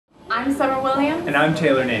I'm Summer Williams. And I'm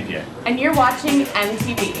Taylor Napier. And you're watching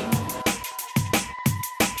MTV.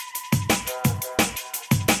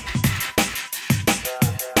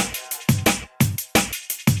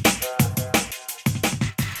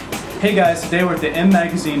 Hey guys, today we're at the M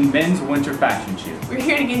Magazine Men's Winter Fashion Shoot. We're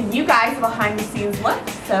here to give you guys a behind the scenes look,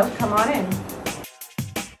 so come on in.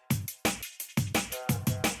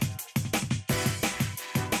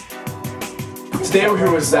 Today we're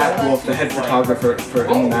here with Zach Wolf, the head photographer for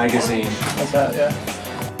M Magazine. What's that, yeah?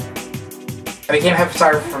 I became a head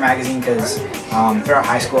photographer for Magazine because throughout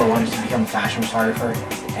high school I wanted to become a fashion photographer,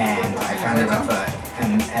 and I found it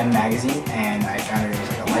with M Magazine, and I found it was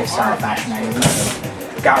like a lifestyle fashion magazine.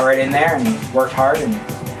 So got right in there and worked hard, and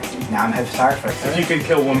now I'm a head photographer. If you could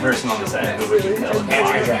kill one person on the set, who would you kill?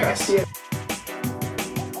 Andrea Dragus.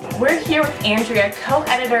 We're here with Andrea,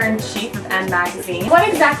 co-editor-in-chief of M Magazine. What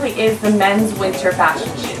exactly is the men's winter fashion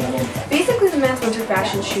shoot? Basically, the men's winter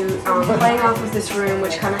fashion shoot, playing off of this room,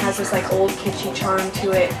 which kind of has this like old kitschy charm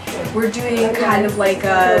to it. We're doing kind of like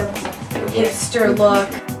a hipster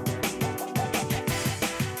look.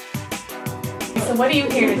 So what are you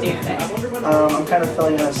here to do today? I'm kind of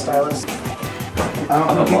filling in as stylist.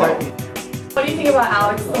 What do you think about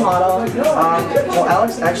Alex, the model? Well,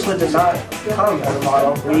 Alex actually did not come as a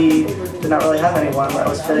model. We did not really have anyone that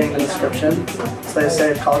was fitting the description. So they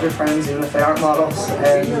say call your friends even if they aren't models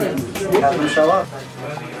and have them show up.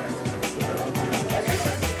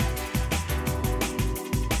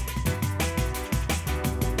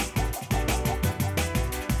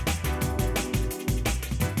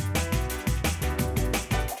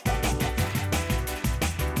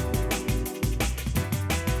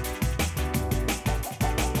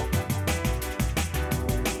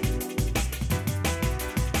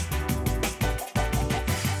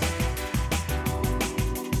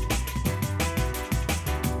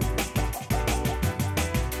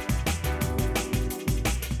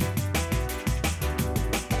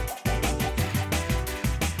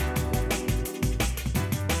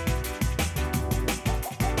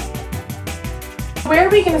 Where are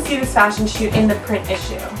we going to see this fashion shoot in the print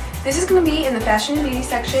issue? This is going to be in the fashion and beauty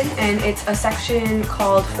section, and it's a section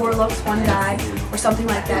called 4 Looks, 1 Guide, or something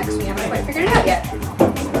like that, because we haven't quite figured it out yet.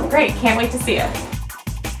 Great, can't wait to see it.